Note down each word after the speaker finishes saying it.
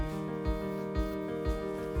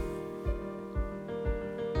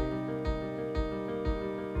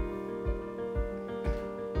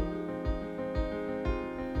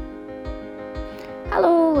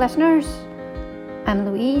listeners, I'm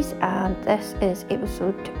Louise and this is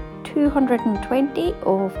episode 220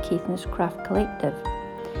 of Caithness Craft Collective.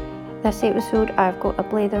 This episode I've got a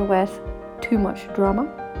blather with Too Much Drama,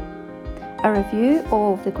 a review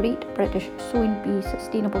of The Great British Sewing Bee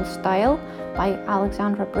Sustainable Style by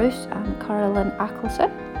Alexandra Bruce and Carolyn Ackelson,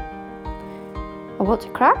 a What's a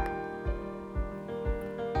Crack?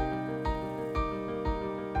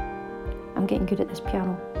 I'm getting good at this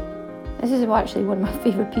piano. This is actually one of my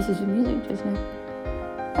favourite pieces of music just now.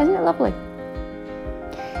 Isn't it lovely?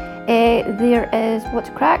 There is What's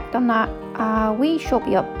a Crack, done that, a wee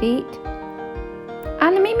shoppy update,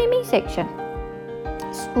 and the Me section.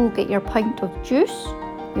 So get your pint of juice,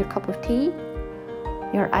 your cup of tea,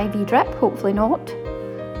 your IV drip, hopefully not,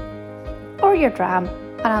 or your dram,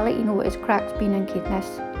 and I'll let you know what his crack's been in Caithness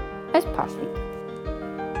this past week.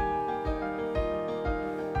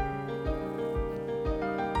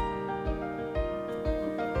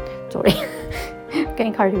 Sorry,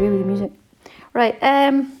 getting carried away with the music. Right,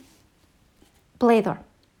 blather.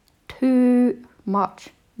 Too much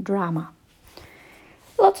drama.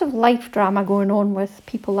 Lots of life drama going on with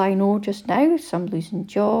people I know just now. Some losing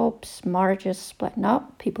jobs, marriages splitting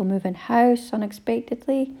up, people moving house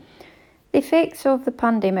unexpectedly. The effects of the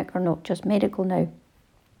pandemic are not just medical now.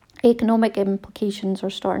 Economic implications are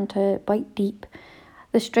starting to bite deep.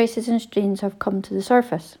 The stresses and strains have come to the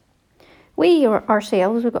surface. We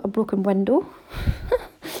ourselves, we've got a broken window.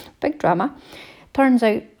 Big drama. Turns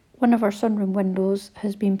out one of our sunroom windows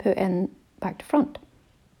has been put in back to front,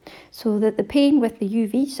 so that the pane with the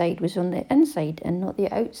UV side was on the inside and not the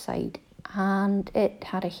outside, and it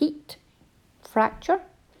had a heat fracture,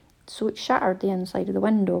 so it shattered the inside of the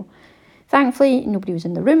window. Thankfully, nobody was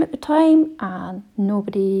in the room at the time and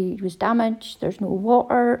nobody was damaged. There's no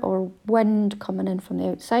water or wind coming in from the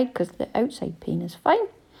outside because the outside pane is fine.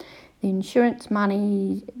 The insurance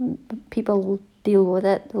money, people will deal with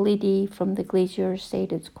it. The lady from the glaziers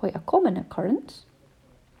said it's quite a common occurrence,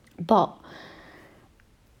 but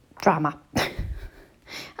drama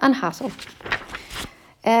and hassle.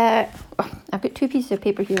 I've got two pieces of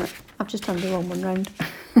paper here. I've just turned the wrong one round.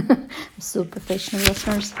 I'm so professional,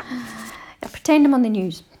 listeners. I pretend I'm on the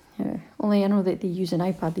news. Only I know that they use an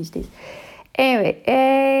iPad these days.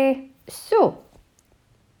 Anyway, so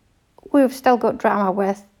we've still got drama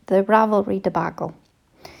with the Ravelry debacle.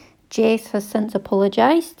 Jess has since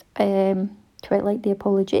apologised. Quite like the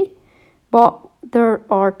apology. But there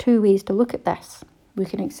are two ways to look at this. We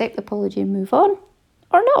can accept the apology and move on,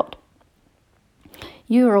 or not.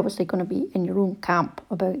 You are obviously going to be in your own camp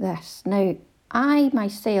about this. Now, I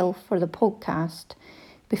myself, for the podcast,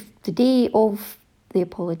 the day of the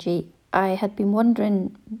apology, I had been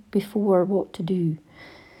wondering before what to do.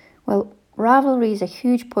 Well, Ravelry is a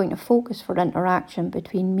huge point of focus for interaction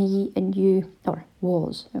between me and you, or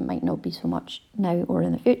was. It might not be so much now or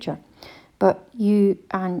in the future. But you,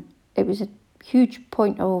 and it was a huge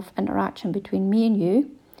point of interaction between me and you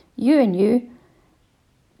and you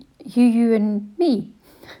and me.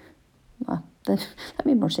 Well, that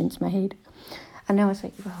made more sense in my head. And I was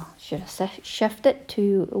like, well, should I shift it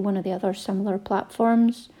to one of the other similar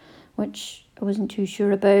platforms, which I wasn't too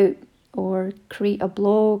sure about, or create a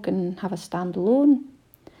blog and have a standalone?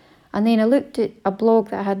 And then I looked at a blog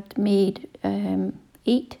that I had made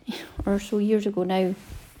 8 or so years ago now,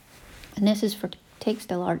 and this is for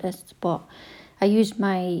textile artists, but I used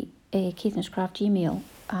my Caithness Craft Gmail,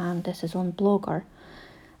 and this is on Blogger,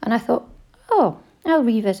 and I thought, oh, I'll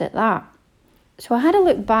revisit that. So I had a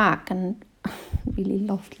look back and really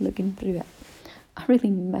loved looking through it. I really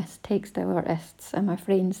miss textile artists and my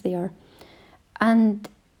friends there, and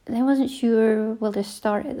I wasn't sure, will I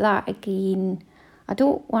start at that again? I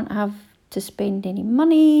don't want to have to spend any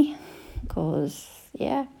money, because,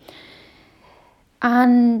 yeah.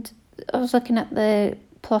 And I was looking at the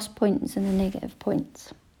plus points and the negative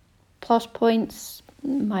points. Plus points,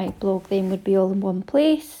 my blog then would be all in one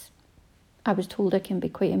place. I was told I can be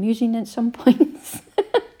quite amusing at some points.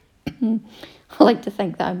 I like to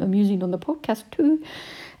think that I'm amusing on the podcast too.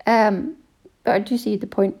 But I do see the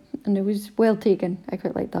point, and it was well taken. I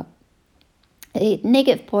quite like that.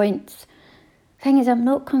 Negative points. Thing is, I'm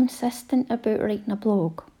not consistent about writing a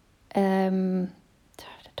blog. I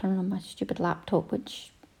have to turn on my stupid laptop,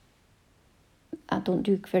 which I don't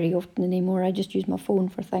do very often anymore. I just use my phone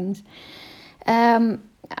for things.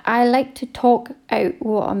 I like to talk out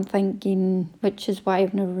what I'm thinking, which is why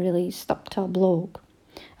I've never really stuck to a blog.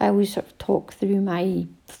 I always sort of talk through my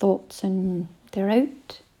thoughts, and they're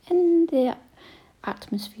out in the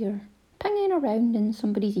atmosphere, pinging around in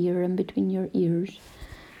somebody's ear, in between your ears.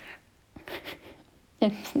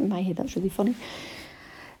 In my head, that's really funny.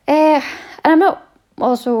 And I'm not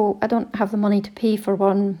Also, I don't have the money to pay for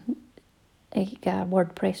one, like a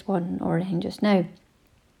WordPress one or anything just now.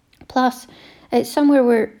 Plus, it's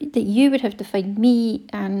somewhere that you would have to find me,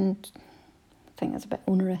 and I think that's a bit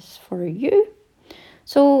onerous for you.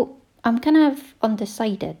 So I'm kind of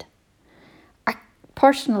undecided. I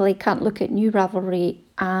personally can't look at New Ravelry,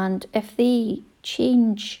 and if they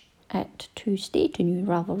change it to stay to New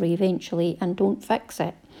Ravelry eventually and don't fix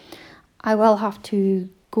it, I will have to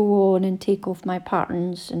go on and take off my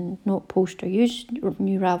patterns and not post or use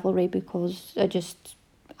New Ravelry because I just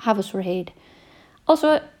have a sore head.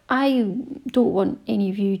 Also, I don't want any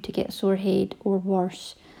of you to get a sore head or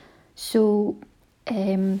worse. So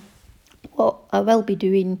what I will be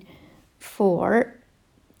doing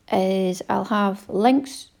is I'll have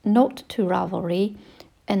links not to Ravelry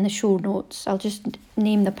in the show notes. I'll just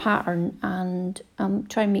name the pattern and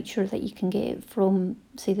try and make sure that you can get it from,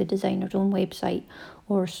 say, the designer's own website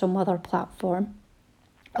or some other platform.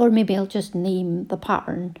 Or maybe I'll just name the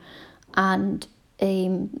pattern, and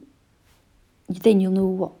then you'll know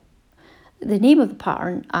what the name of the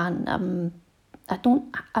pattern. And I'm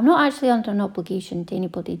not actually under an obligation to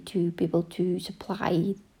anybody to be able to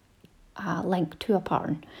supply a link to a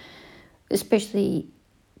pattern, especially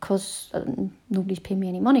because nobody's paying me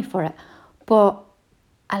any money for it. But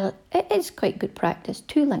it is quite good practice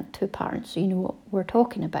to link to a pattern so you know what we're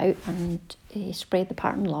talking about and spread the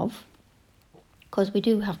pattern love, because we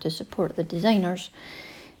do have to support the designers.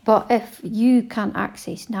 But if you can't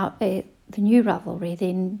access now the New Ravelry,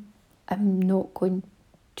 then I'm not going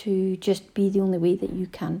to just be the only way that you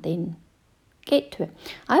can then get to it.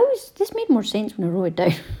 This made more sense when I wrote it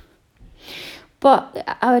down.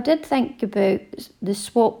 But I did think about the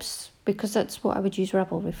swaps, because that's what I would use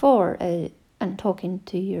Ravelry for, and talking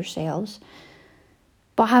to yourselves.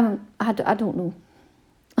 But I don't know.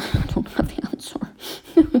 I don't have the answer.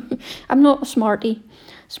 I'm not a smarty.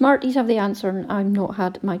 Smarties have the answer, and I've not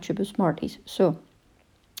had my tube of Smarties. So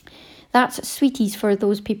that's Sweeties for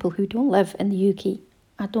those people who don't live in the UK.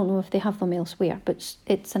 I don't know if they have them elsewhere, but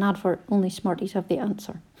it's an advert. Only Smarties have the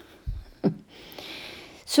answer.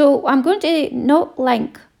 So I'm going to not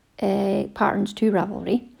link patterns to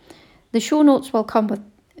Ravelry. The show notes will come with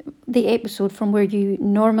the episode from where you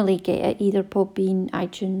normally get it, either Podbean,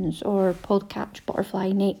 iTunes, or Podcatch,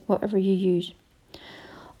 Butterfly, Net, whatever you use.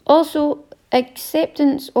 Also,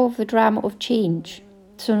 acceptance of the drama of change.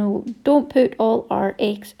 So don't put all our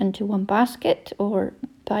eggs into one basket, or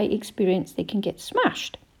by experience they can get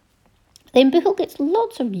smashed. Then Bill gets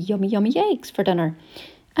lots of yummy, yummy eggs for dinner,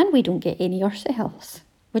 and we don't get any ourselves,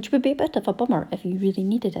 which would be a bit of a bummer if you really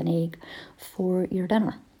needed an egg for your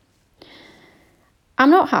dinner. I'm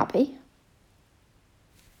not happy.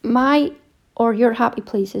 My or your happy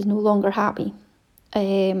place is no longer happy.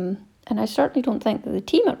 And I certainly don't think that the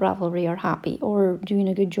team at Ravelry are happy or doing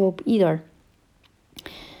a good job either.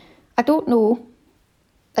 I don't know.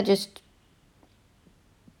 I just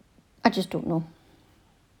don't know.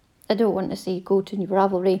 I don't want to say go to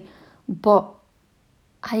Ravelry, but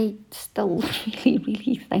I still really,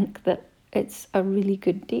 really think that it's a really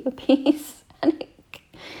good database. And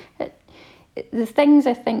the things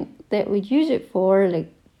I think that we'd use it for,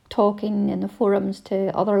 like talking in the forums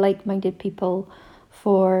to other like-minded people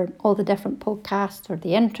for all the different podcasts or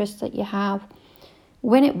the interests that you have,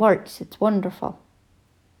 when it works, it's wonderful.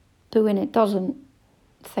 But when it doesn't,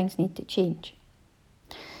 things need to change.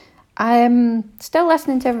 I'm still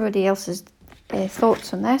listening to everybody else's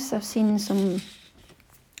thoughts on this. I've seen some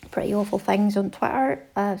pretty awful things on Twitter.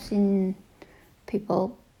 I've seen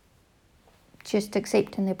people just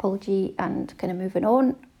accepting the apology and kind of moving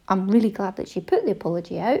on. I'm really glad that she put the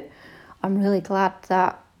apology out. I'm really glad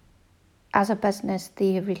that as a business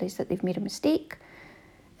they have realised that they've made a mistake.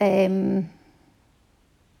 Don't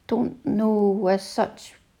know as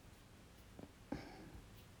such.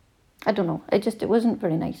 I don't know. It wasn't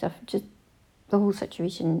very nice. The whole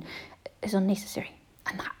situation is unnecessary,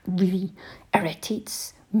 and that really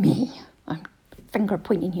irritates me. I'm finger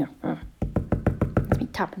pointing here. That's me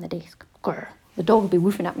tapping the desk. Grr. The dog will be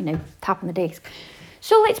woofing at me now, tapping the desk.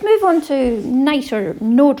 So let's move on to nicer,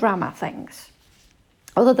 no drama things.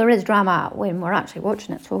 Although there is drama when we're actually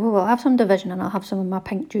watching it, so we'll have some division, and I'll have some of my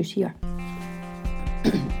pink juice here.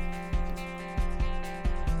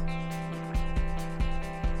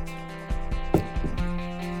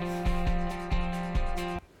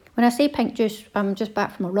 When I say pink juice, I'm just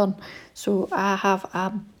back from a run. So I have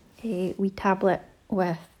a wee tablet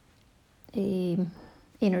with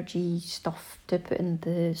energy stuff to put in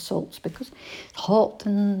the salts because it's hot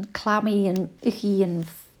and clammy and icky and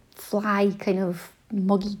fly kind of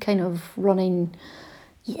muggy kind of running.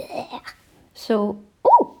 Yeah. So,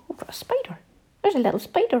 I've got a spider. There's a little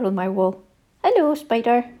spider on my wall. Hello,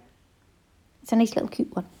 spider. It's a nice little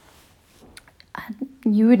cute one. And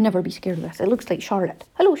you would never be scared of this. It looks like Charlotte.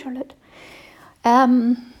 Hello, Charlotte.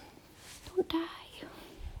 Don't die.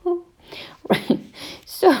 Oh. Right.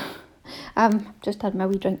 So, just had my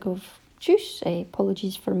wee drink of juice.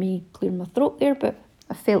 Apologies for me clearing my throat there, but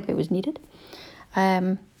I felt it was needed.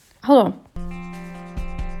 Hold on.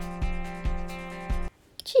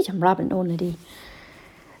 Jeez, I'm rabbiting on today.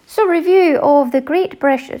 So, review of the Great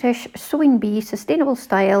British Sewing Bee Sustainable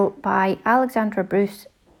Style by Alexandra Bruce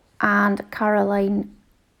and Caroline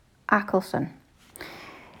Ackleson.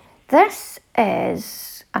 This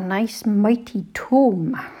is a nice mighty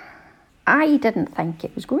tome. I didn't think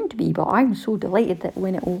it was going to be, but I'm so delighted that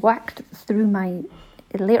when it whacked through my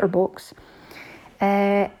letterbox,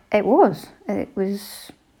 it was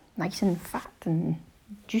nice and fat and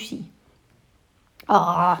juicy.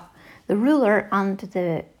 The ruler and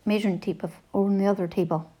the measuring tape are on the other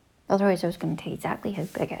table. Otherwise I was going to tell you exactly how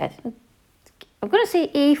big it is. I'm going to say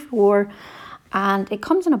A4, and it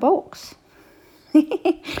comes in a box.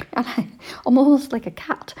 And I'm almost like a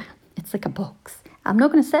cat. It's like a box. I'm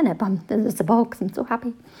not going to sit in it, but it's a box. I'm so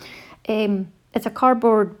happy. It's a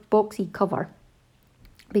cardboard boxy cover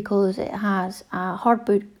because it has a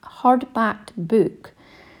hardbacked book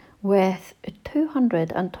with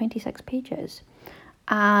 226 pages.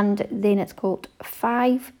 And then it's got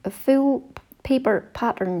 5 full paper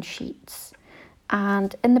pattern sheets.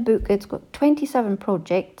 And in the book, it's got 27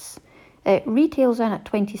 projects. It retails in at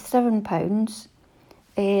 £27.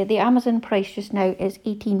 The Amazon price just now is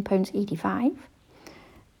 £18.85.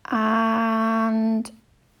 And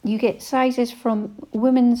you get sizes from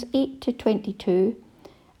women's 8 to 22,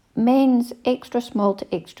 men's extra small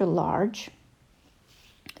to extra large.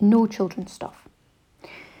 No children's stuff.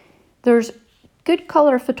 There's good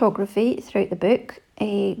colour photography throughout the book,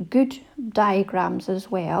 good diagrams as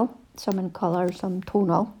well, some in colour, some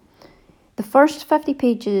tonal. The first 50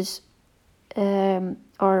 pages are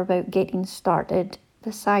about getting started,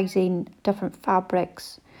 the sizing, different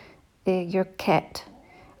fabrics, your kit,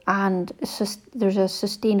 and there's a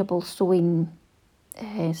sustainable sewing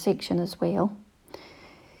section as well.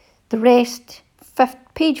 The rest,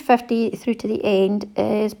 page 50 through to the end,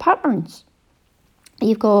 is patterns.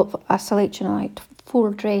 You've got a selection of like 4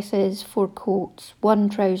 dresses, 4 coats, 1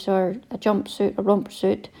 trouser, a jumpsuit, a romper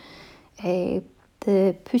suit, the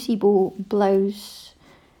pussy bow blouse.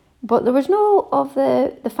 But there was no of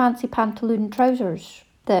the fancy pantaloon trousers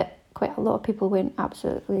that quite a lot of people went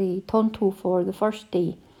absolutely tonto for the first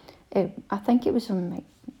day. I think it was in like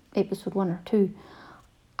episode 1 or 2.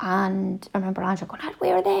 And I remember Angela going, I'd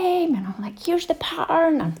wear them. And I'm like, here's the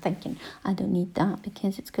pattern. I'm thinking, I don't need that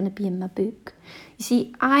because it's going to be in my book. You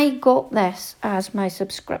see, I got this as my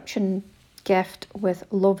subscription gift with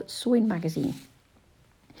Love Sewing magazine.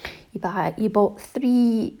 You bought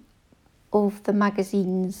 3 of the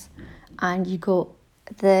magazines and you got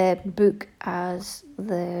the book as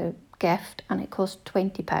the gift, and it cost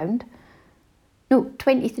 £20. No,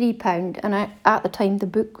 £23. And at the time, the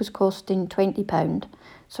book was costing £20.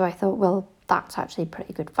 So I thought, well, that's actually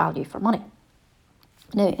pretty good value for money.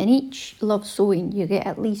 Now, in each Love Sewing, you get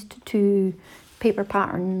at least 2 paper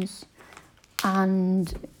patterns,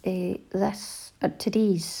 and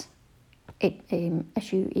today's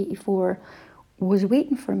issue 84 was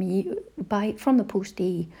waiting for me from the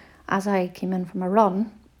postee as I came in from a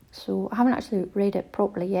run. So I haven't actually read it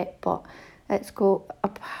properly yet, but it's got a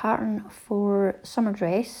pattern for summer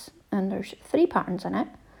dress, and there's 3 patterns in it,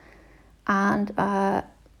 and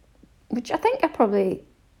which I think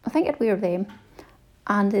I'd wear them.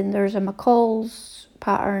 And then there's a McCall's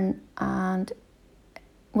pattern, and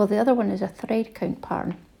well, the other one is a thread count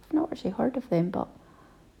pattern. I've not actually heard of them, but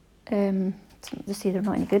they say they're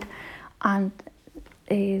not any good. And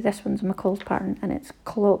this one's a McCall's pattern, and it's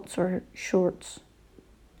culottes or shorts.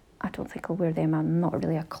 I don't think I'll wear them. I'm not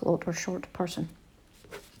really a culotte or short person.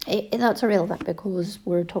 That's irrelevant because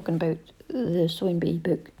we're talking about the Sewing Bee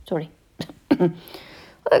book. Sorry.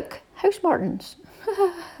 Look, House Martins.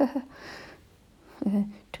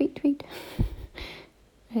 Tweet.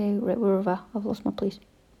 Right, where have I? I've lost my place.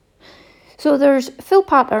 So there's full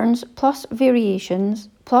patterns, plus variations,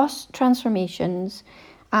 plus transformations,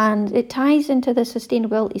 and it ties into the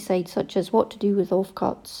sustainability side, such as what to do with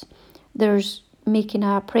offcuts. There's making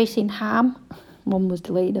a pressing ham. Mum was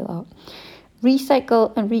delighted at that.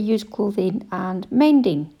 Recycle and reuse clothing, and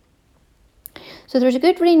mending. So there's a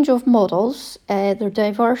good range of models. They're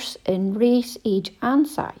diverse in race, age and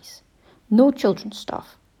size. No children's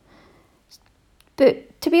stuff.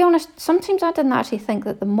 But to be honest, sometimes I didn't actually think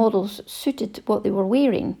that the models suited what they were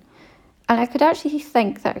wearing. And I could actually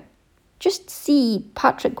think that just see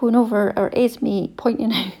Patrick going over, or Esme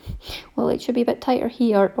pointing out, well, it should be a bit tighter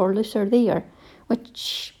here or looser there,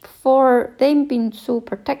 which for them being so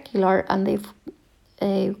particular, and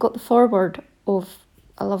they've got the forward of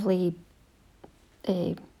a lovely,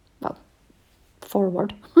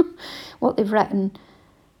 forward, what they've written,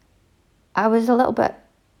 I was a little bit,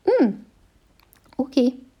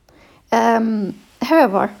 okay.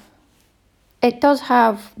 However, it does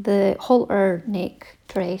have the halter neck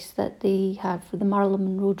dress that they had for the Marilyn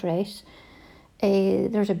Monroe dress.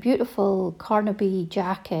 There's a beautiful Carnaby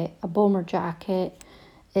jacket, a bomber jacket.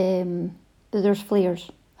 There's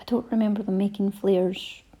flares. I don't remember them making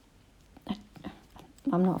flares.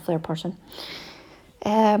 I'm not a flare person.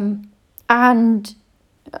 And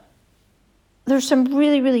there's some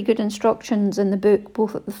really, really good instructions in the book,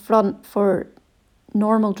 both at the front for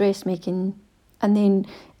normal dressmaking, and then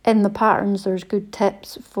in the patterns there's good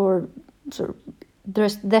tips for sort of,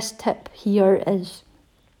 there's this tip here is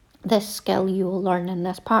this skill you will learn in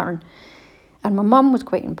this pattern. And my mum was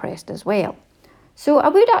quite impressed as well. So I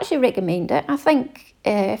would actually recommend it. I think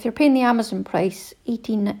if you're paying the Amazon price,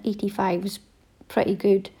 $18.85 is pretty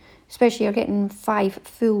good, especially you're getting 5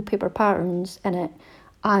 full paper patterns in it,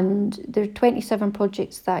 and there are 27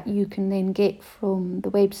 projects that you can then get from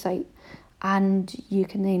the website, and you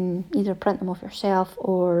can then either print them off yourself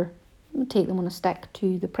or take them on a stick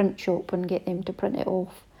to the print shop and get them to print it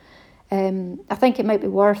off. I think it might be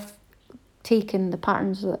worth taking the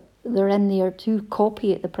patterns that they're in there to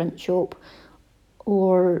copy at the print shop,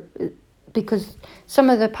 or because some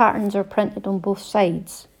of the patterns are printed on both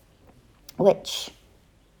sides, which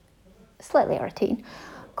is slightly irritating,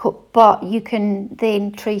 but you can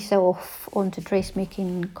then trace off onto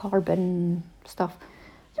dressmaking carbon stuff.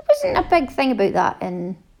 There wasn't a big thing about that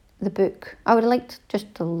in the book. I would have liked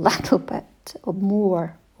just a little bit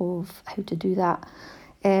more of how to do that.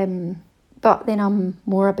 But then I'm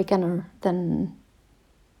more a beginner than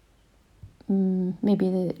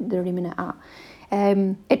maybe they're aiming it at.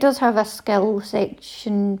 It does have a skill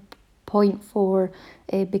section point for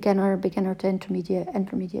a beginner to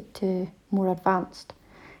intermediate to more advanced.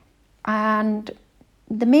 And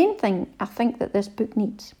the main thing I think that this book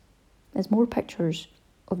needs is more pictures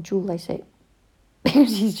of Joe Lycett,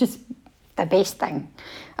 because he's just the best thing.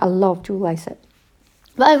 I love Joe Lycett.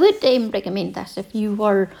 But I would recommend this if you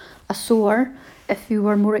were a sewer, if you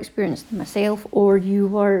were more experienced than myself, or you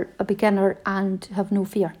were a beginner and have no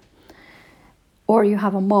fear, or you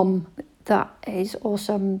have a mum that is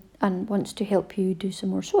awesome and wants to help you do some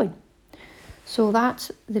more sewing. So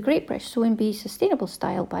that's The Great British Sewing Bee Sustainable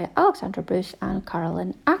Style by Alexandra Bruce and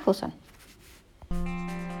Carolyn Ackelson.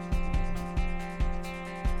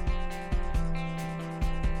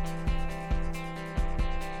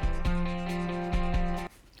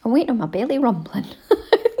 I'm waiting on my belly rumbling.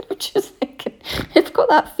 I'm just thinking, I've got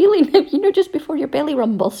that feeling, just before your belly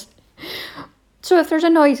rumbles. So if there's a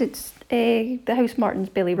noise, it's the house Martin's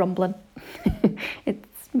belly rumbling.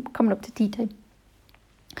 It's coming up to tea time.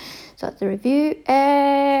 So that's the review.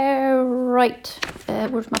 Right,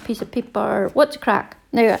 where's my piece of paper? What's crack?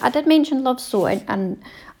 Now, I did mention Love Sewing, and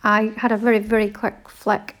I had a very, very quick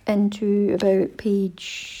flick into about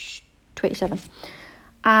page 27.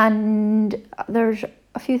 And there's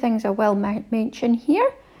a few things I will mention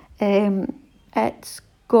here. It's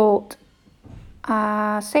got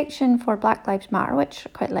a section for Black Lives Matter, which I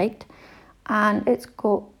quite liked, and it's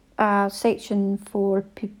got a section for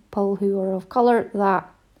people who are of colour that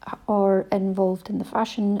are involved in the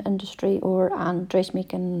fashion industry and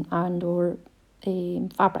dressmaking and or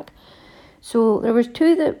fabric. So there was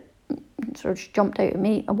 2 that sort of jumped out at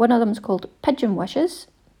me. One of them is called Pigeon Wishes,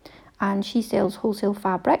 and she sells wholesale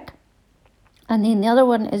fabric. And then the other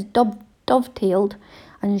one is Dovetailed,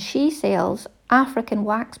 and she sells African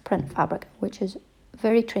wax print fabric, which is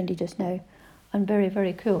very trendy just now and very,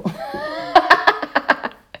 very cool.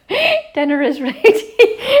 Dinner is ready.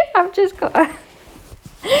 I've just got a...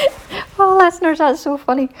 Oh, listeners, that's so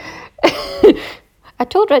funny. I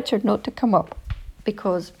told Richard not to come up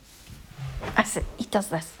because I said, he does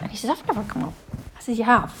this. And he says, I've never come up. I said, you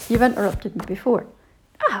have. You've interrupted me before.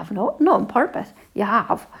 I have not on purpose. You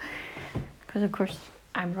have. Because, of course,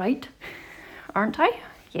 I'm right, aren't I?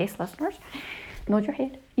 Yes, listeners. Nod your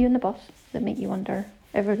head. You and the bus that make you wonder.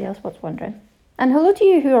 Everybody else what's wondering. And hello to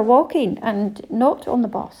you who are walking and not on the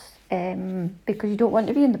bus because you don't want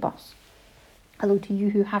to be in the bus. Hello to you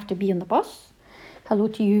who have to be in the bus. Hello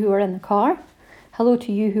to you who are in the car. Hello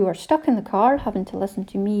to you who are stuck in the car having to listen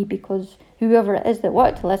to me because whoever it is that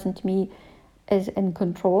wanted to listen to me is in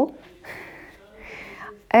control.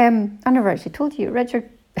 I never actually told you, Richard,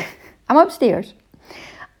 I'm upstairs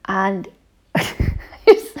and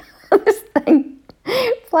this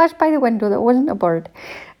flashed by the window that wasn't a bird.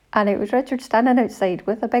 And it was Richard standing outside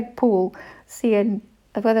with a big pole saying,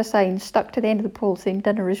 with a sign stuck to the end of the pole saying,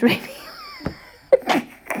 dinner is ready.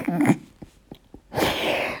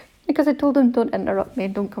 Because I told him, don't interrupt me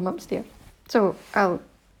and don't come upstairs. So I'll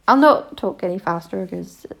not talk any faster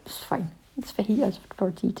because it's fine. It's fajitas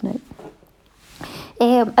for tea tonight.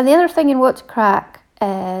 And the other thing in What's Crack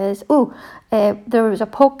is, there was a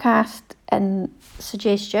podcast in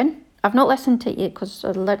suggestion. I've not listened to it yet because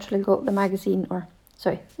I literally got the magazine,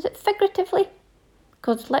 is it figuratively?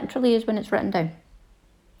 Because literally is when it's written down.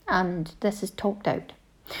 And this is talked out.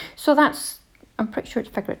 So I'm pretty sure it's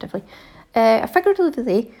figuratively.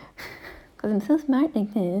 Figuratively, because I'm so smart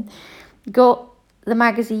like this, got the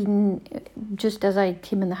magazine just as I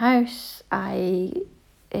came in the house. I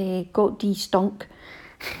got de-stunk,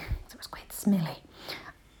 so it was quite smelly.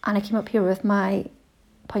 And I came up here with my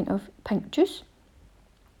pint of pink juice.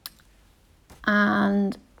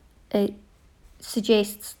 And it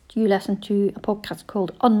suggests you listen to a podcast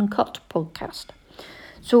called Uncut Podcast.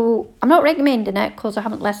 So I'm not recommending it because I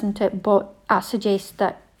haven't listened to it, but I suggest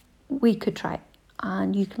that we could try it.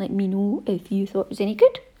 And you can let me know if you thought it was any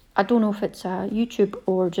good. I don't know if it's a YouTube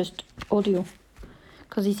or just audio.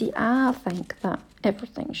 Because you see, I think that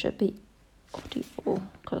everything should be audio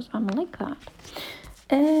because I'm like that.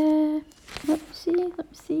 Let me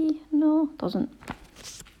see. No, it doesn't.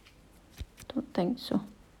 Don't think so.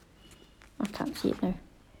 I can't see it now.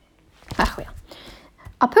 Well.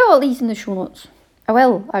 I'll put all these in the show notes. I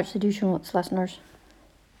will actually do show notes, listeners.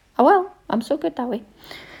 I will. I'm so good that way.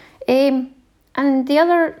 And the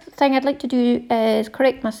other thing I'd like to do is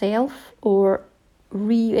correct myself or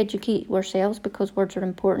re-educate ourselves because words are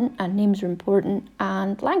important and names are important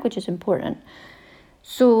and language is important.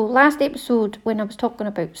 So last episode when I was talking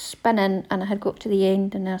about spinning and I had got to the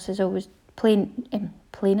end and I says I was playing, I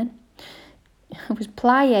was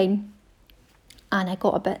plying and I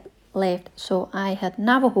got a bit left, so I had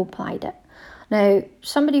Navajo plied it. Now,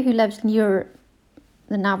 somebody who lives near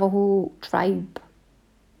the Navajo tribe,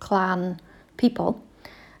 clan, people,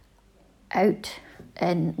 out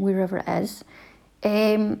in wherever it is,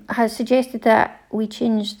 has suggested that we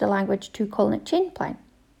change the language to calling it chain plying.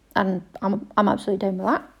 And I'm absolutely down with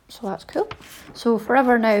that, so that's cool. So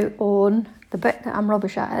forever now on, the bit that I'm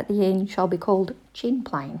rubbish at the end shall be called chain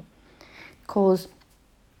plying. Because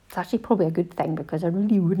it's actually probably a good thing because I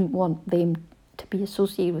really wouldn't want them to be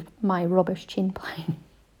associated with my rubbish chain plying.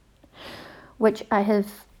 Which I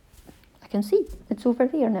can see, it's over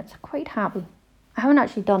there and it's quite happy. I haven't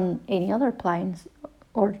actually done any other pliings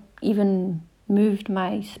or even moved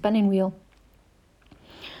my spinning wheel.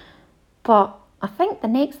 But I think the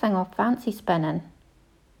next thing I'll fancy spinning,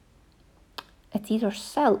 it's either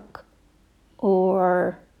silk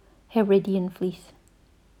or Hebridean fleece.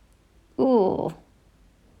 Oh,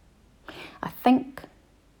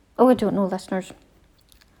 I don't know, listeners.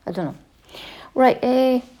 I don't know. Right,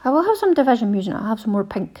 I will have some division music. I'll have some more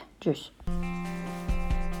pink juice.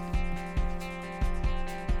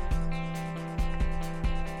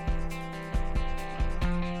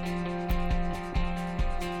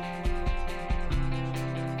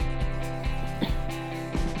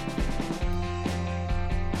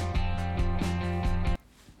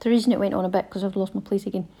 The reason it went on a bit because I've lost my place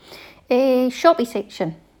again. Shoppy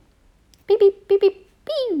section. Beep, beep, beep, beep,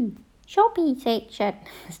 beep. Shoppy section,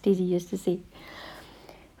 as Daisy used to say.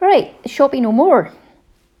 Right, shoppy no more.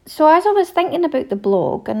 So as I was thinking about the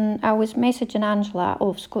blog, and I was messaging Angela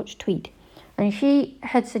of Scotch Tweed, and she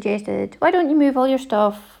had suggested, why don't you move all your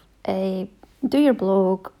stuff, do your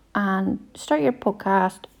blog, and start your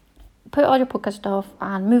podcast, put all your podcast stuff,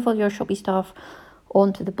 and move all your shoppy stuff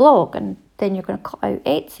onto the blog, and then you're going to cut out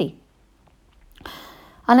Etsy.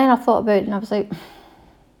 And then I thought about it, and I was like,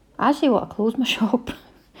 I actually want to close my shop.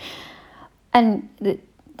 And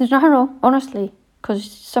there's nothing wrong, honestly, because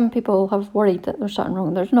some people have worried that there's something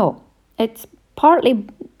wrong. There's not. It's partly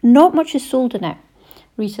not much is sold in it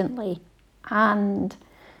recently. And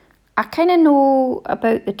I kind of know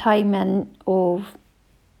about the timing of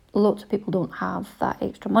lots of people don't have that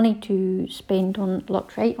extra money to spend on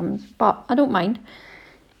luxury items, but I don't mind.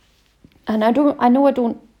 And I know I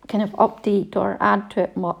don't kind of update or add to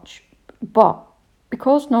it much, but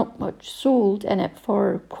because not much sold in it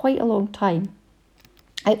for quite a long time,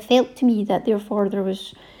 it felt to me that therefore there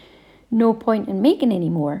was no point in making any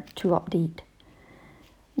more to update.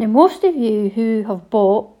 Now, most of you who have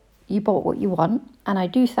bought what you want, and I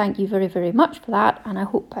do thank you very, very much for that, and I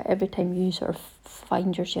hope that every time you sort of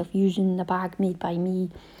find yourself using the bag made by me,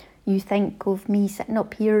 you think of me sitting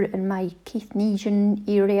up here in my Keithnesian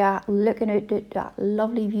area, looking out at that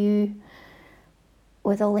lovely view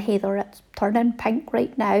with all the heather, it's turning pink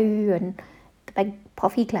right now, and the big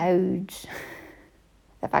puffy clouds.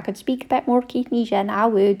 If I could speak a bit more Caithnesian, I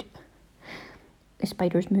would. The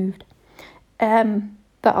spider's moved. But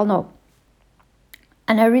I'll not.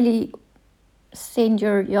 And I really send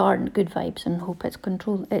your yarn good vibes and hope it's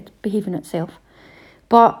behaving itself.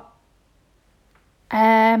 But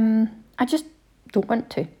I just don't want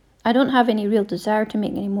to. I don't have any real desire to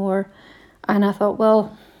make any more. And I thought,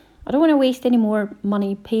 well, I don't want to waste any more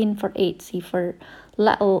money paying for Etsy for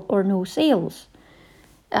little or no sales.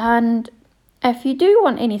 And if you do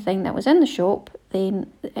want anything that was in the shop,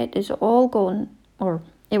 then it is all gone, or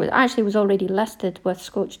it was already listed with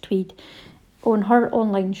Scotch Tweed on her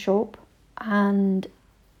online shop, and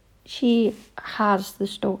she has the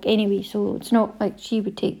stock anyway, so it's not like she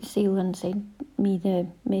would take the sale and send me the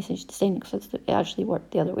message to send it, because it actually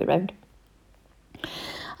worked the other way around.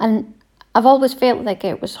 And I've always felt like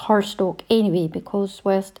it was her stock anyway, because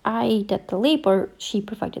whilst I did the labour, she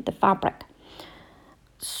provided the fabric.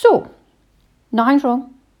 So, nothing's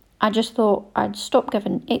wrong. I just thought I'd stop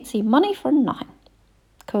giving Etsy money for nothing,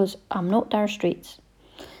 because I'm not Dire Straits.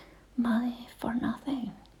 Money for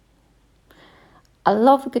nothing. I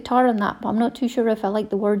love the guitar in that, but I'm not too sure if I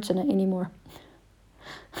like the words in it anymore.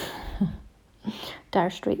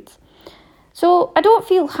 Dire Straits. So I don't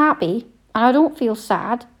feel happy, and I don't feel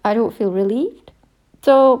sad. I don't feel relieved.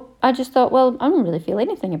 So I just thought, well, I don't really feel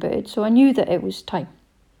anything about it. So I knew that it was time.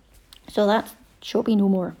 So that's Shall Be No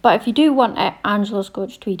More. But if you do want it, Angela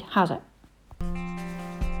Scotch Tweed has it.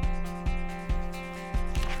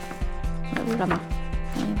 Done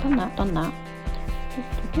that.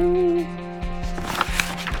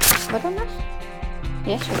 Have I done this?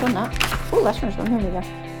 Yes, I've done that. Oh, this one's done. Here we go.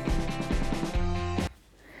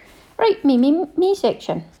 Right, me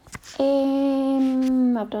section.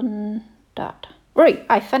 I've done that. Right,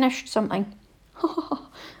 I finished something.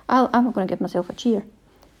 I'm going to give myself a cheer.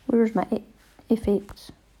 Where's my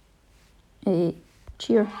effects?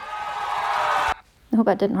 Cheer. I hope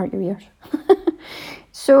that didn't hurt your ears.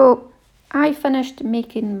 So, I finished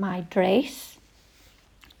making my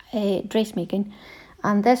dressmaking,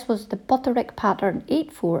 and this was the Butterick pattern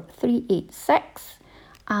 84386,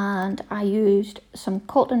 and I used some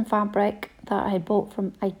cotton fabric that I had bought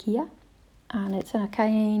from IKEA, and it's in a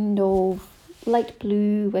kind of light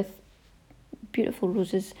blue with beautiful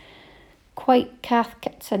roses, quite Cath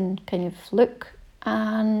Kidston kind of look.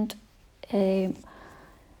 And I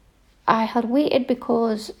had waited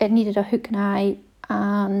because it needed a hook and eye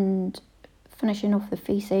and finishing off the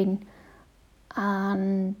facing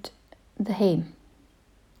and the hem.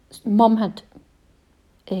 Mum had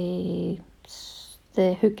the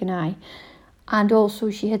hook and eye, and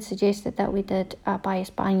also she had suggested that we did a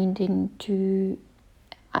bias binding to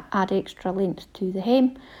add extra length to the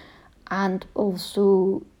hem, and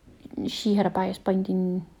also she had a bias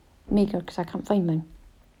binding maker because I can't find mine.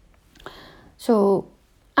 So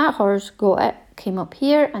at hers, got it, came up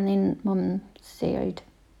here, and then Mum said,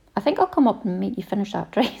 I think I'll come up and make you finish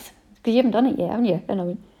that dress, because you haven't done it yet, haven't you? And I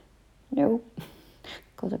went, no,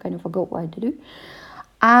 because I kind of forgot what I had to do.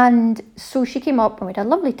 And so she came up and we had a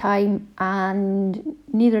lovely time, and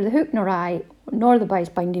neither the hook nor eye nor the bias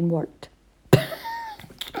binding worked.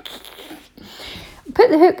 Put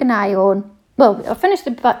the hook and eye on. Well, I finished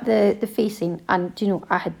the facing, and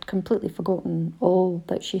I had completely forgotten all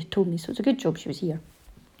that she had told me, so it's a good job she was here.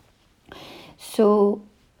 So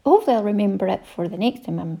hopefully I'll remember it for the next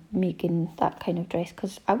time I'm making that kind of dress,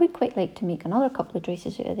 because I would quite like to make another couple of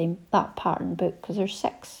dresses out of that pattern book, because there's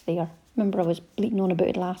 6 there. Remember, I was bleating on about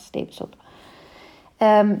it last episode.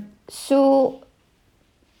 So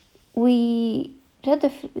we did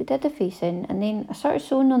the facing, and then I started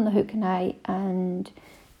sewing on the hook and eye, and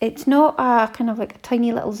it's not a kind of like a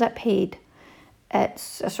tiny little zip head.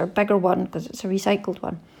 It's a sort of bigger one because it's a recycled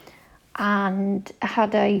one. And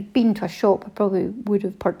had I been to a shop, I probably would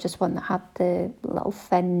have purchased one that had the little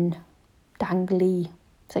thin, dangly,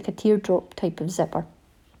 it's like a teardrop type of zipper.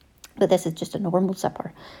 But this is just a normal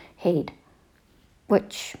zipper head,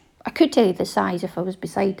 which I could tell you the size if I was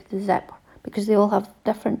beside the zipper, because they all have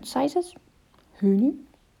different sizes. Who knew?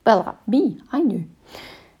 Well, I knew.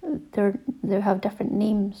 They have different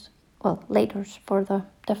names, well, letters for the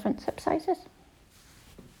different zip sizes.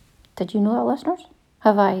 Did you know that, listeners?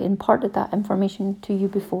 Have I imparted that information to you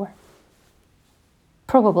before?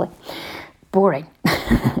 Probably. Boring.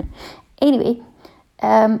 Anyway,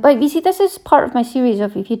 but you see, this is part of my series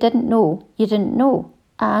of if you didn't know, you didn't know.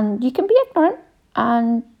 And you can be ignorant,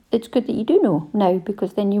 and it's good that you do know now,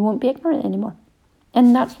 because then you won't be ignorant anymore.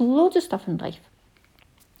 And that's loads of stuff in life.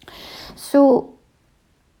 So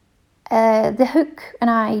The hook and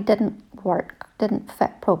I didn't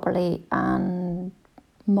fit properly, and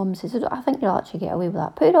Mum says, I think you'll actually get away with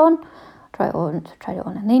that. Put it on, tried it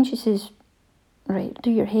on, and then she says, right,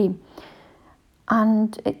 do your hem.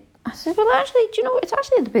 And I said, well, actually, do you know, it's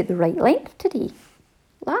actually about the right length today.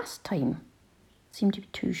 Last time it seemed to be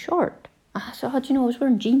too short. I said, how do you know I was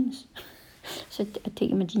wearing jeans? So I'd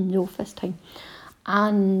taken my jeans off this time.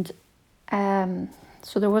 And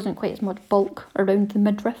so there wasn't quite as much bulk around the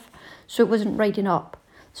midriff. So it wasn't riding up.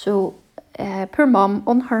 So poor Mum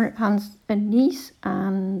on her hands and knees,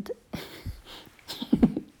 and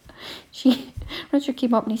Richard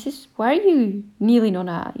came up and he says, why are you kneeling on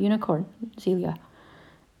a unicorn, Zelia?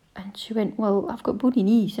 And she went, well, I've got bony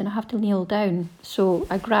knees and I have to kneel down. So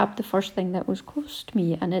I grabbed the first thing that was close to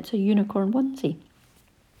me, and it's a unicorn onesie.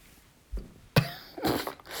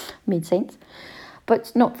 Made sense. But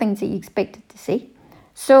it's not things that you expected to see.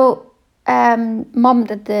 So Mum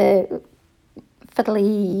did the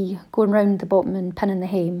fiddly going round the bottom and pinning the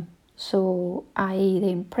hem. So I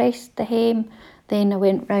then pressed the hem. Then I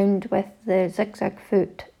went round with the zigzag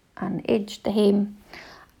foot and edged the hem.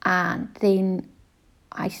 And then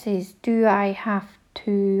I says, do I have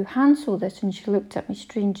to hand sew this? And she looked at me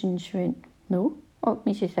strange and she went, no, what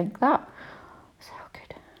makes you think that? I said, oh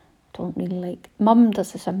good, I don't really like. Mum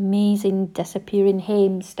does this amazing disappearing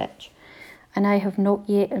hem stitch, and I have not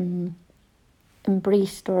yet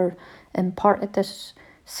embraced or imparted this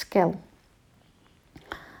skill.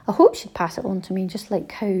 I hope she'd pass it on to me, just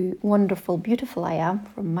like how wonderful, beautiful I am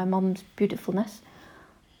from my mum's beautifulness.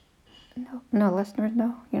 No, listeners,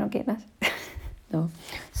 no, you're not getting this. No.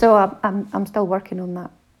 So I'm still working on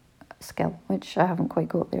that skill, which I haven't quite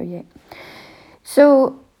got there yet.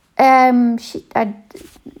 So I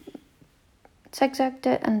zigzagged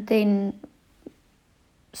it and then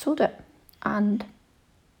sewed it, and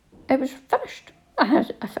it was finished. I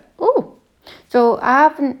thought, oh, so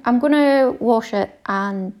I'm going to wash it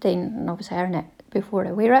and then obviously iron it before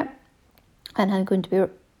I wear it, and I'm going to be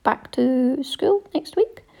back to school next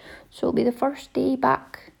week. So it'll be the first day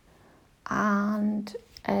back, and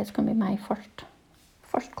it's going to be my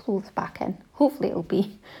first clothes back in. Hopefully it'll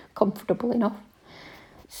be comfortable enough.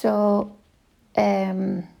 So,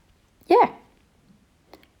 yeah.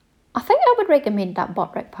 I think I would recommend that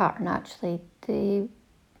Buttrick pattern, actually.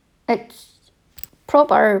 It's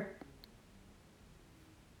proper,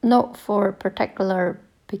 not for particular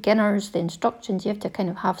beginners. The instructions, you have to kind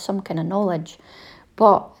of have some kind of knowledge.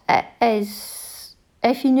 But it is,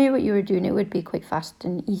 if you knew what you were doing, it would be quite fast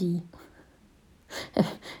and easy.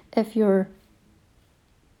 If you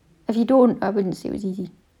don't, I wouldn't say it was easy.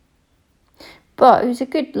 But it was a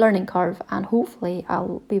good learning curve, and hopefully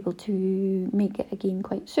I'll be able to make it again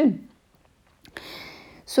quite soon.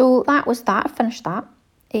 So that was that. I finished that.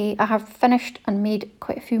 I have finished and made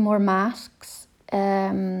quite a few more masks.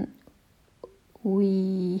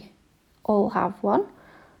 We all have one.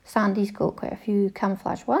 Sandy's got quite a few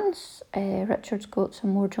camouflage ones. Richard's got some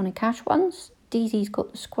more Johnny Cash ones. Daisy's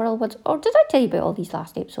got the squirrel ones. Or did I tell you about all these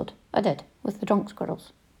last episode? I did, with the drunk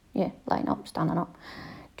squirrels. Yeah, lying up, standing up,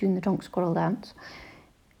 doing the drunk squirrel dance.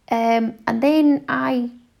 And then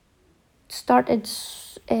I started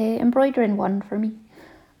embroidering one for me,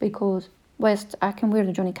 because whilst I can wear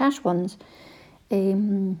the Johnny Cash ones,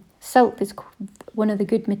 silk is one of the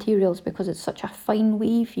good materials because it's such a fine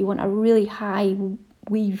weave. You want a really high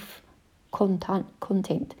weave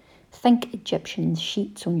content. Think Egyptian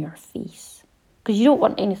sheets on your face, because you don't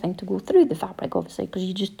want anything to go through the fabric, obviously, because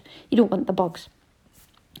you don't want the bugs.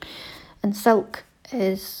 And silk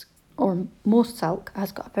is, or most silk,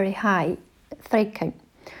 has got a very high thread count.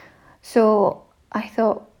 So I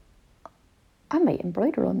thought, I might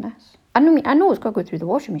embroider on this. I know it's got to go through the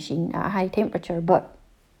washing machine at a high temperature, but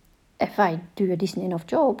if I do a decent enough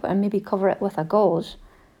job and maybe cover it with a gauze,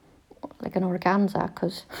 like an organza,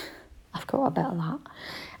 because I've got a bit of that,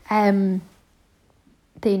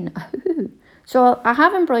 then, so I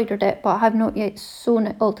have embroidered it, but I have not yet sewn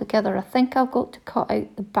it all together. I think I've got to cut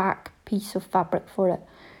out the back piece of fabric for it,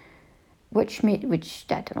 which I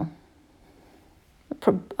don't know.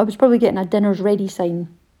 I was probably getting a dinner's ready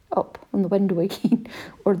sign up on the window again,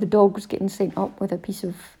 or the dog was getting sent up with a piece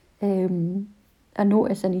of a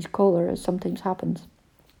notice in his collar, as sometimes happens.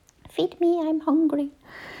 Feed me, I'm hungry.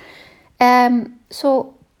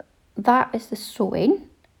 So that is the sewing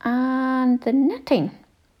and the knitting.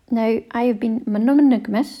 Now I have been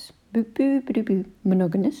monogamous.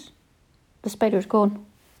 Monogamous. The spider's gone.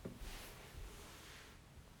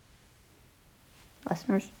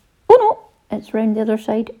 Listeners. Oh no, it's round the other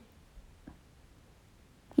side.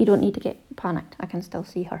 You don't need to get panicked. I can still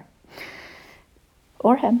see her.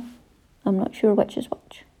 Or him. I'm not sure which is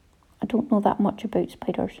which. I don't know that much about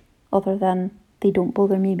spiders, other than they don't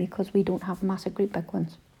bother me because we don't have massive great big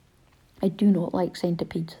ones. I do not like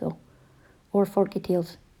centipedes though, or forky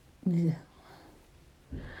tails. Ugh.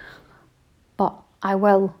 But I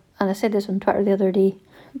will, and I said this on Twitter the other day,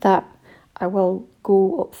 that I will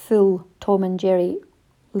go full Tom and Jerry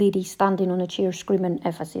lady standing on a chair screaming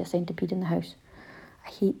if I see a centipede in the house. I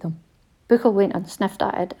hate them. Buchel went and sniffed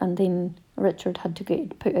at it, and then Richard had to get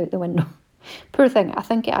it put out the window. Poor thing, I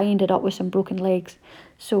think I ended up with some broken legs.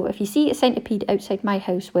 So if you see a centipede outside my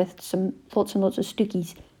house with lots and lots of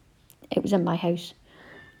stookies, it was in my house.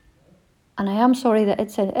 And I am sorry that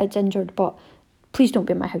it's injured, but please don't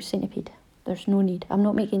be in my house, centipede. There's no need. I'm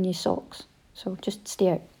not making you socks, so just stay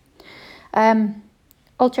out.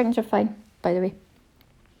 All chickens are fine, by the way.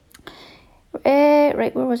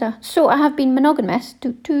 Right, where was I? So I have been monogamous.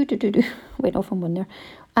 Went off on one there.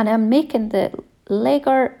 And I'm making the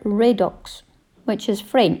Leger Redux, which is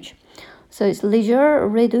French. So it's Leger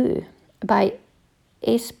Redoux by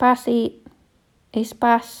Espace,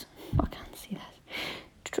 I can't see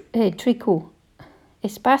this. Tricot.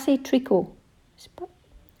 Espace Tricot.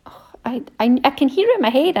 I can hear it in my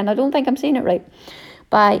head and I don't think I'm saying it right.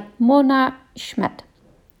 By Mona Schmidt.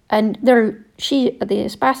 And the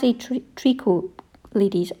Espace Tricot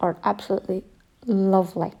ladies are absolutely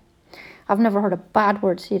lovely. I've never heard a bad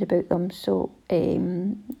word said about them. So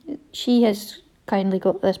she has kindly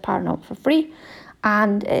got this pattern up for free.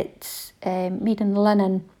 And it's made in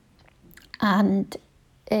linen. And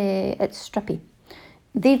it's strippy.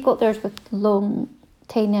 They've got theirs with long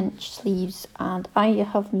 10-inch sleeves. And I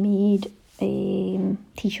have made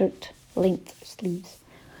t-shirt length sleeves.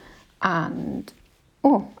 And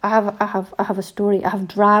I have a story. I have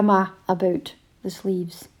drama about the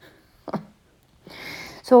sleeves.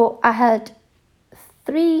 So I had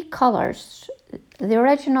 3 colours. The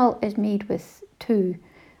original is made with 2,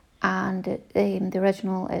 and the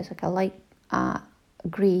original is like a light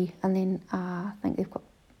grey, and then I think they've got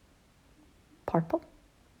purple.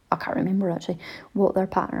 I can't remember actually what their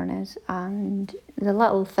pattern is, and the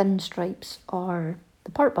little thin stripes are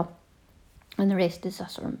the purple, and the rest is a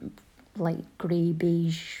sort of light grey,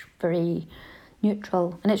 beige, very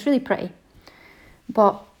neutral, and it's really pretty.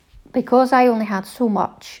 But because I only had so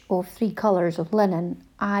much of 3 colours of linen,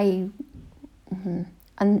 and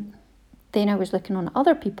then I was looking on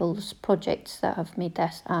other people's projects that have made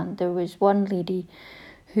this, and there was one lady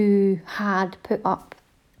who had put up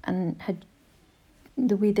and had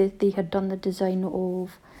the way that they had done the design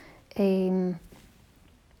of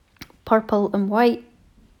purple and white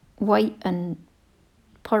and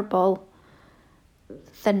purple,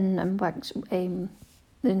 thin and wax. Then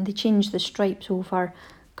they changed the stripes over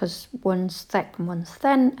because one's thick and one's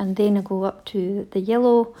thin, and then I go up to the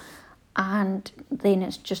yellow, and then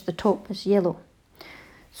it's just the top is yellow.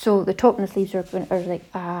 So the top and the sleeves are like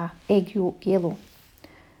egg yolk yellow,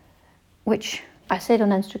 which I said on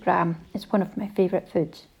Instagram is one of my favourite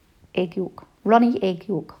foods. Egg yolk, runny egg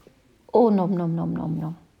yolk. Oh, nom nom nom nom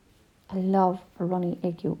nom. I love a runny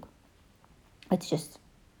egg yolk. It's just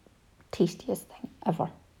tastiest thing ever.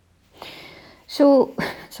 So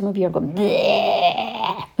some of you are going,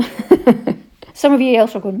 bleh. Some of you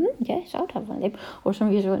else are going, yes, I'd have one of them. Or some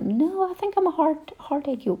of you are going, no, I think I'm a hard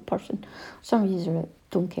egg yolk person. Some of you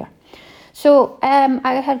don't care. So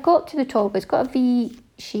I had got to the top. It's got a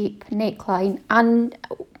V-shape neckline, and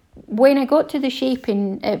when I got to the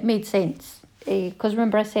shaping, it made sense. Because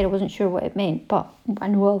remember I said I wasn't sure what it meant, but I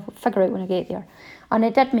know I'll figure out when I get there. And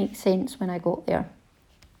it did make sense when I got there.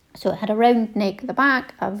 So it had a round neck at the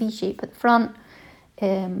back, a V-shape at the front.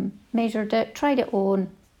 Measured it, tried it on.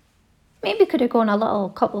 Maybe could have gone a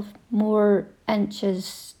couple of more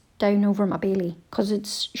inches down over my belly, because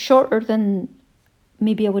it's shorter than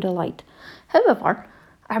maybe I would have liked. However,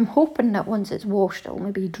 I'm hoping that once it's washed, it'll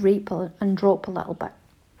maybe drape and drop a little bit.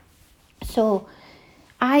 So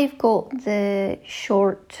I've got the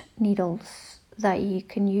short needles that you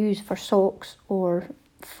can use for socks or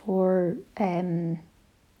for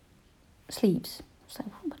sleeves. So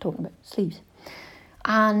what am I talking about? Sleeves.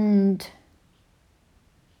 And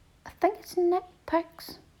I think it's Knit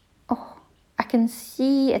Picks. Oh, I can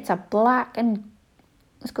see it's a black and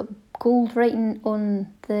it's got gold writing on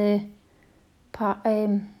the part.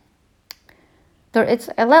 It's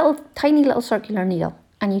a tiny little circular needle,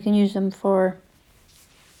 and you can use them for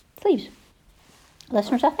sleeves.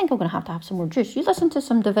 Listeners, I think I'm going to have some more juice. You listen to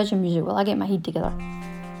some Division music while I get my head together.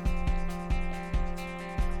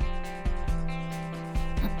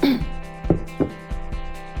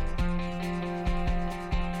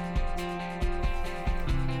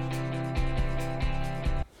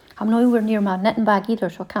 I'm nowhere near my knitting bag either,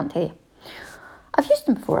 so I can't tell you. I've used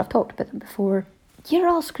them before. I've talked about them before. You're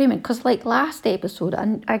all screaming because like last episode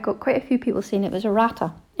and I got quite a few people saying it was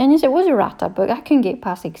errata. And yes, it was errata, but I couldn't get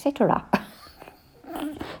past etc.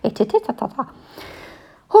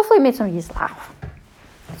 Hopefully it made some of you laugh.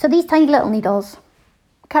 So these tiny little needles,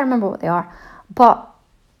 can't remember what they are, but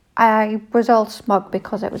I was all smug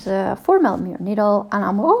because it was a 4mm needle and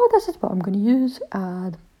I'm, this is what I'm going to use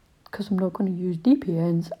because I'm not going to use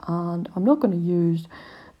DPNs and I'm not going to use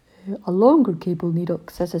a longer cable needle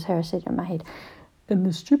because this is her sitting in my head in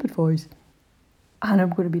this stupid voice and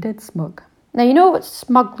I'm going to be dead smug. Now you know what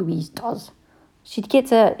smug Louise does? She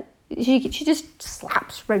just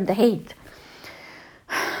slaps round the head.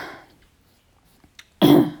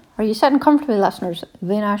 Are you sitting comfortably, listeners?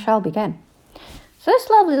 Then I shall begin. So this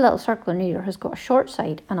lovely little circular needle has got a short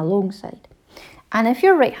side and a long side. And if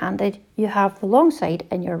you're right-handed, you have the long side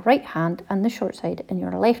in your right hand and the short side in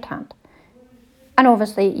your left hand. And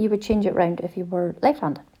obviously you would change it round if you were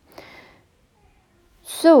left-handed.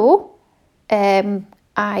 So I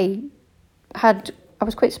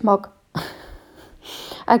was quite smug.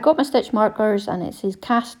 I got my stitch markers and it says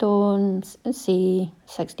cast on, say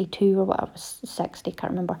 62 or whatever, 60,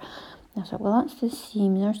 can't remember. And I was like, well, that's the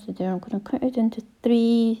seam, there's the there. I'm going to cut it into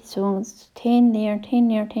 3, so it's 10 there, 10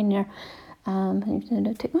 there, 10 there.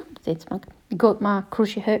 Got my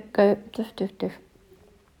crochet hook out,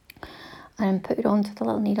 and put it onto the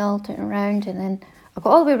little needle, turn it around, and then I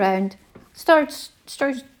got all the way around, started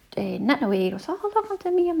knitting away. I was like, oh, look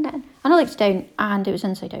at me, I'm knitting. And I looked down, and it was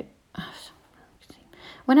inside out.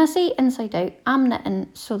 When I say inside out, I'm knitting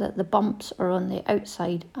so that the bumps are on the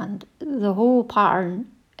outside, and the whole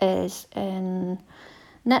pattern is in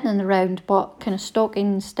knitting in the round, but kind of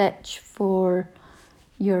stocking stitch for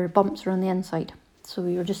your bumps are on the inside. So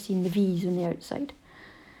you're just seeing the V's on the outside.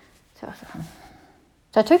 So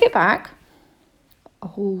I took it back, a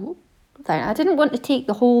whole thing. I didn't want to take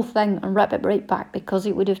the whole thing and rip it right back because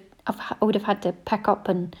I would have had to pick up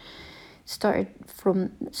and started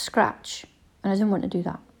from scratch. And I didn't want to do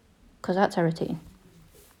that because that's irritating.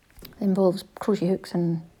 It involves crochet hooks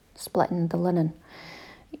and splitting the linen,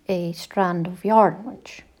 a strand of yarn,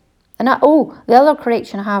 which... And the other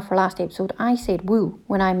correction I have for last episode, I said wool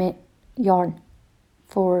when I meant yarn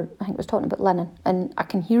I think I was talking about linen. And I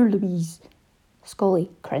can hear Louise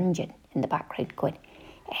Scully cringing in the background going,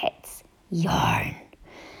 it's yarn.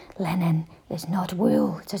 Linen is not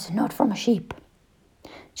wool. It is not from a sheep.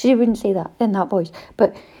 She wouldn't say that in that voice,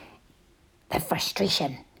 but the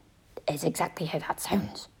frustration is exactly how that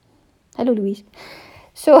sounds. Hello, Louise.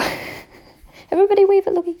 So, everybody wave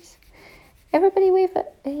at Louise. Everybody wave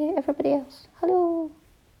at everybody else. Hello.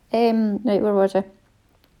 Right, where was I?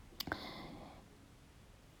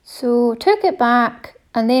 So, took it back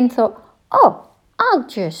and then thought, I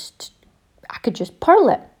could just purl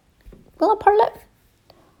it. Will I purl it?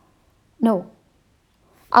 No.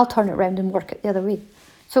 I'll turn it round and work it the other way.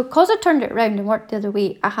 So, because I turned it round and worked the other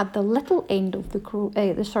way, I had the little end of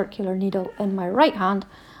the circular needle in my right hand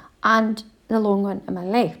and the long one in my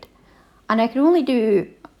left. And I could only do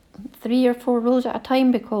 3 or 4 rows at a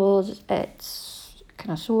time because it's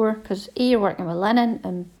kind of sore. Because A, you're working with linen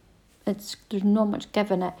and there's not much give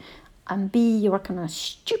in it. And B, you're working on a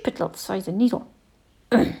stupid little size of needle.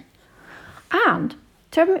 And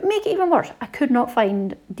to make it even worse, I could not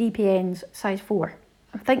find DPNs size 4.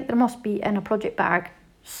 I think there must be in a project bag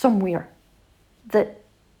somewhere that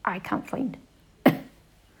I can't find.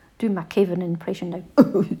 Do my Kevin impression now.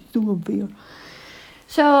 It's so unfair.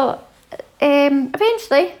 So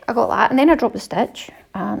eventually I got that and then I dropped the stitch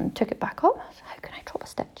and took it back up. So how can I drop a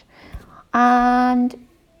stitch? And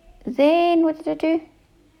then what did I do?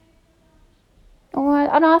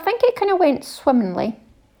 I think it kind of went swimmingly.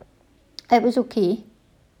 It was okay.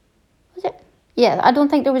 Was it? Yeah, I don't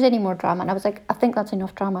think there was any more drama. And I was like, I think that's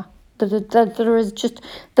enough drama. There's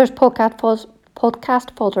podcast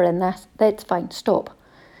fodder in this. That's fine. Stop.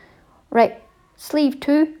 Right. Sleeve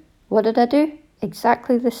 2. What did I do?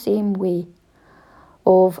 Exactly the same way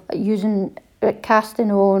of using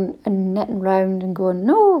casting on and knitting round and going,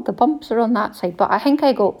 no, the bumps are on that side. But I think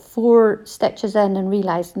I got 4 stitches in and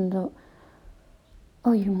realised, oh,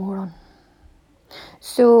 you moron.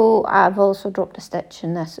 So I've also dropped a stitch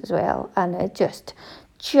in this as well, and I just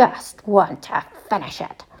want to finish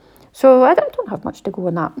it. So I don't have much to go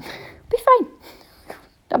on that. Be fine.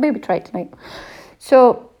 I'll maybe try it tonight.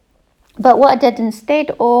 So, but what I did instead,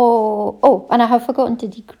 and I have forgotten to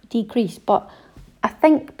decrease, but I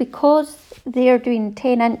think because they're doing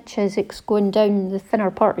 10 inches, it's going down the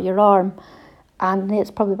thinner part of your arm, and that's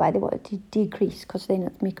probably why they wanted to decrease, because then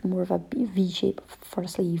it's making more of a V shape for a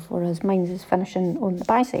sleeve, whereas mine is finishing on the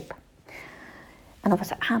bicep. And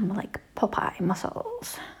obviously I'm like Popeye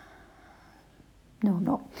muscles. No, I'm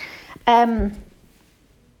not.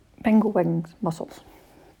 Bingo wings muscles.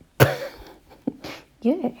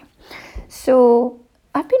 Yeah. So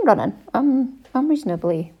I've been running. I'm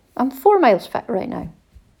 4 miles fit right now.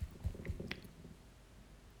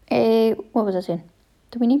 What was I saying?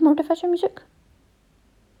 Do we need more division music?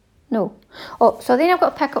 No. Oh, so then I've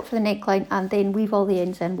got to pick up for the neckline and then weave all the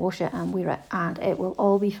ends in, wash it and wear it, and it will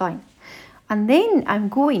all be fine. And then I'm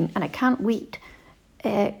going, and I can't wait,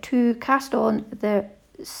 to cast on the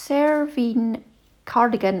Servine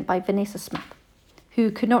cardigan by Vanessa Smith, who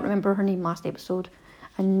could not remember her name last episode.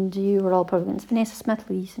 And you were all probably going, it's Vanessa Smith,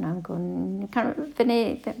 Louise. And I'm going, I can't remember,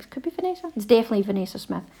 it could be Vanessa. It's definitely Vanessa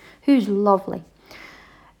Smith, who's lovely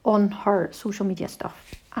on her social media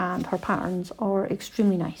stuff. And her patterns are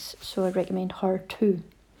extremely nice. So I recommend her too.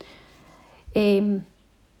 There's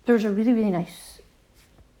a really, really nice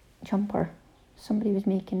jumper. Somebody was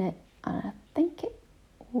making it, and I think it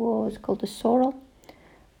was called the Sorrel.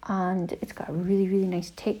 And it's got a really, really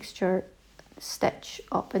nice texture stitch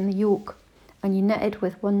up in the yoke. And you knitted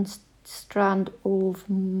with one strand of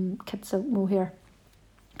kid silk mohair.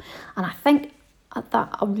 And I think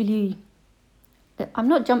that I'm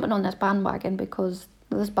not jumping on this bandwagon because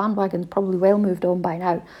this bandwagon's probably well moved on by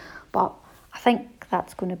now. But I think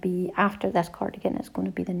that's going to be, after this cardigan, it's going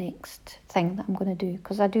to be the next thing that I'm going to do.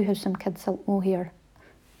 Because I do have some kid silk mohair.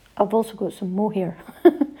 I've also got some mohair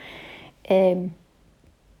for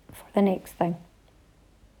the next thing.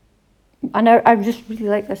 And I just really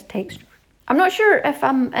like this texture. I'm not sure if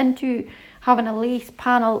I'm into having a lace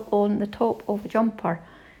panel on the top of a jumper,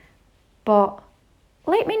 but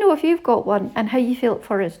let me know if you've got one and how you feel it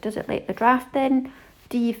for us. Does it let the draft in?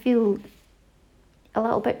 Do you feel a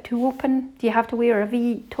little bit too open? Do you have to wear a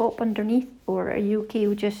V top underneath, or are you okay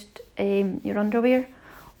with just your underwear?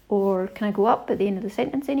 Or can I go up at the end of the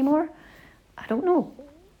sentence anymore? I don't know.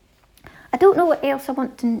 I don't know what else I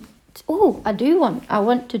want to... Oh, I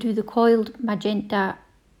want to do the coiled magenta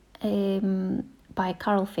by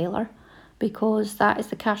Carol Faylor, because that is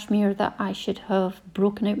the cashmere that I should have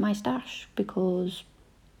broken out my stash, because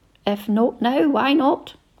if not now, why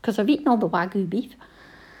not? Because I've eaten all the Wagyu beef.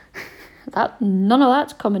 None of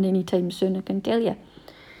that's coming anytime soon, I can tell you.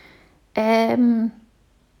 And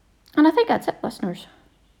I think that's it, listeners.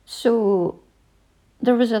 So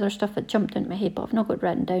there was other stuff that jumped into my head, but I've not got it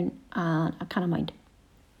written down, and I kind of mind.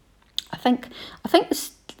 I think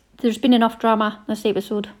there's been enough drama this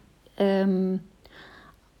episode.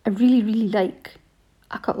 I really, really like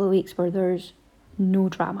a couple of weeks where there's no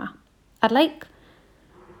drama. I'd like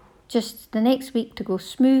just the next week to go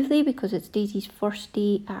smoothly because it's Daisy's first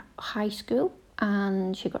day at high school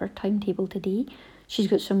and she got her timetable today. She's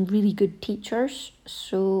got some really good teachers,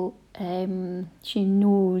 so she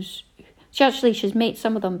knows... She's met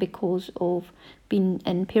some of them because of being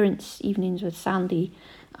in parents' evenings with Sandy,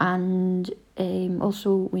 and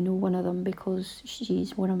also we know one of them because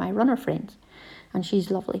she's one of my runner friends and she's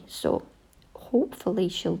lovely. So hopefully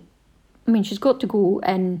she's got to go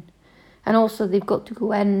in, and also they've got to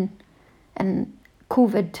go in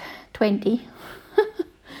COVID-20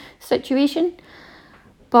 situation.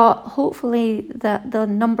 But hopefully the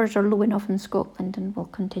numbers are low enough in Scotland and will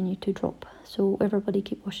continue to drop. So everybody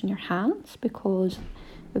keep washing your hands, because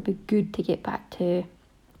it would be good to get back to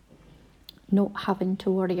not having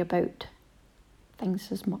to worry about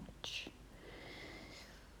things as much.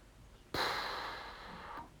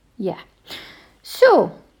 Yeah.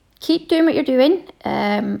 So keep doing what you're doing.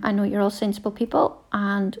 I know you're all sensible people,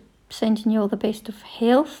 and sending you all the best of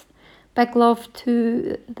health. Big love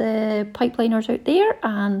to the pipeliners out there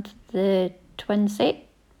and the Twin Set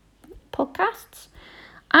podcasts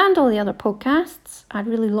and all the other podcasts. I'd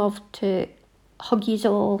really love to hug you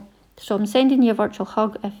all. So I'm sending you a virtual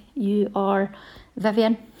hug if you are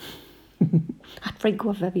Vivian. I'd probably go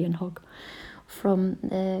a Vivian hug from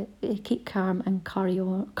the Keep Calm and Carry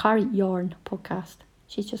Yarn podcast.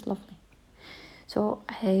 She's just lovely. So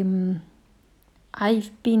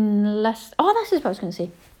I've been listening... Oh, this is what I was going to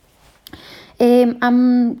say.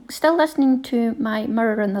 I'm still listening to my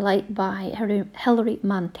Mirror and the Light by Hilary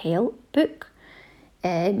Mantel book.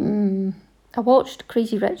 I watched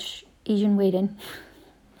Crazy Rich Asian Wedding.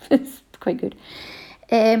 It's quite good.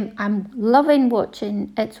 I'm loving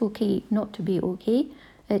watching It's Okay Not to Be Okay,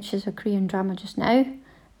 which is a Korean drama just now.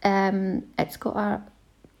 It's got a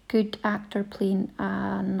good actor playing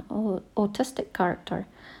an autistic character,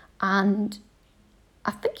 and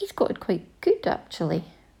I think he's got it quite good actually.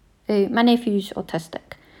 My nephew's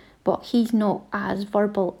autistic, but he's not as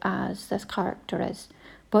verbal as this character is.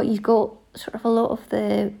 But he's got sort of a lot of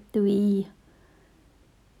the wee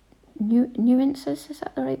nuances, is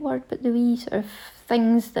that the right word? But the wee sort of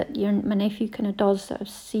things that my nephew kind of does that I've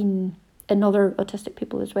seen in other autistic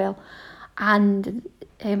people as well. And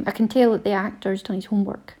I can tell that the actor's done his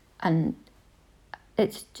homework, and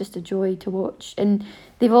it's just a joy to watch. And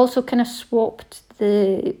they've also kind of swapped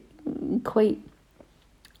the quite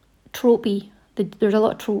tropey, there's a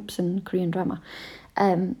lot of tropes in Korean drama,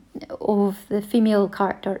 of the female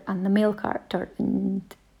character and the male character, and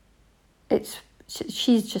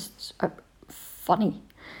she's just funny.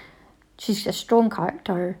 She's a strong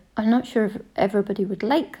character. I'm not sure if everybody would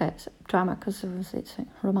like that drama because it's a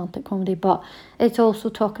romantic comedy, but it's also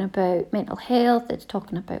talking about mental health, it's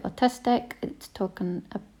talking about autistic, it's talking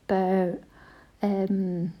about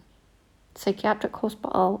psychiatric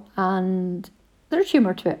hospital, and there's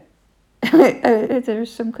humour to it.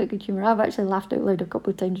 There's some quite good humour. I've actually laughed out loud a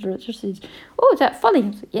couple of times. Richard says, "Oh, is that funny?" I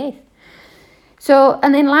was like, "Yes." So,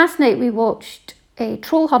 and then last night we watched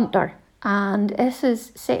Troll Hunter, and this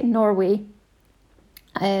is set in Norway.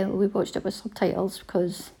 We watched it with subtitles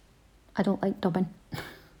because I don't like dubbing.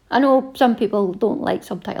 I know some people don't like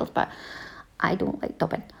subtitles, but I don't like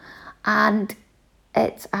dubbing. And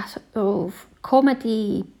it's a sort of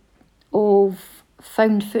comedy of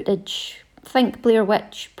found footage. Think Blair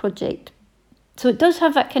Witch Project. So it does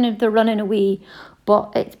have that kind of the running away,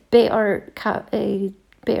 but it's better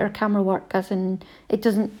camera work, as in it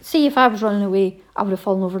doesn't, see if I was running away, I would have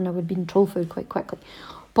fallen over and I would have been troll food quite quickly.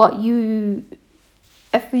 But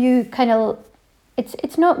if you kind of,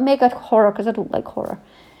 it's not mega horror because I don't like horror,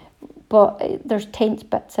 but there's tense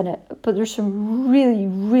bits in it, but there's some really,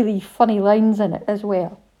 really funny lines in it as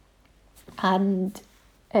well. And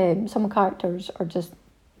some characters are just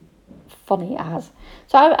funny as.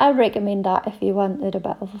 So I recommend that if you wanted a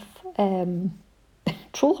bit of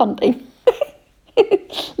troll hunting.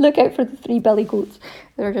 Look out for the 3 billy goats.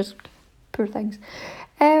 They're just poor things.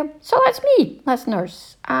 So that's me,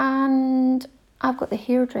 listeners. And I've got the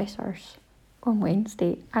hairdressers on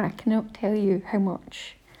Wednesday, and I cannot tell you how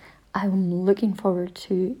much I'm looking forward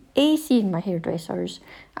to A, seeing my hairdressers,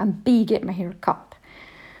 and B, get my hair cut.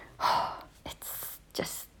 It's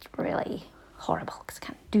just really horrible because I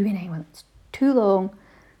can't do anything when it's too long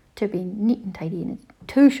to be neat and tidy and it's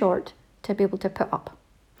too short to be able to put up.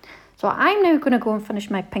 So I'm now going to go and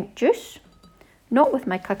finish my pink juice, not with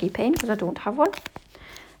my cookie pen because I don't have one.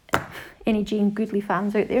 Any Jane Goodley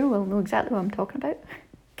fans out there will know exactly what I'm talking about.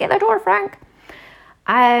 Get the door, Frank.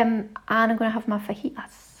 And I'm going to have my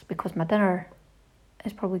fajitas because my dinner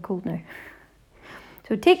is probably cold now.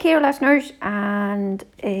 So take care, listeners, and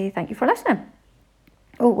thank you for listening.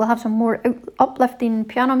 Oh, we'll have some more uplifting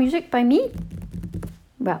piano music by me.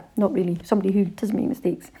 Well, not really. Somebody who doesn't make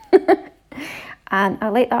mistakes. And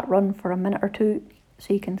I'll let that run for a minute or two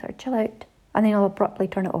so you can sort of chill out. And then I'll abruptly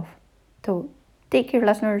turn it off. So take care,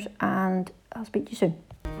 listeners, and I'll speak to you soon.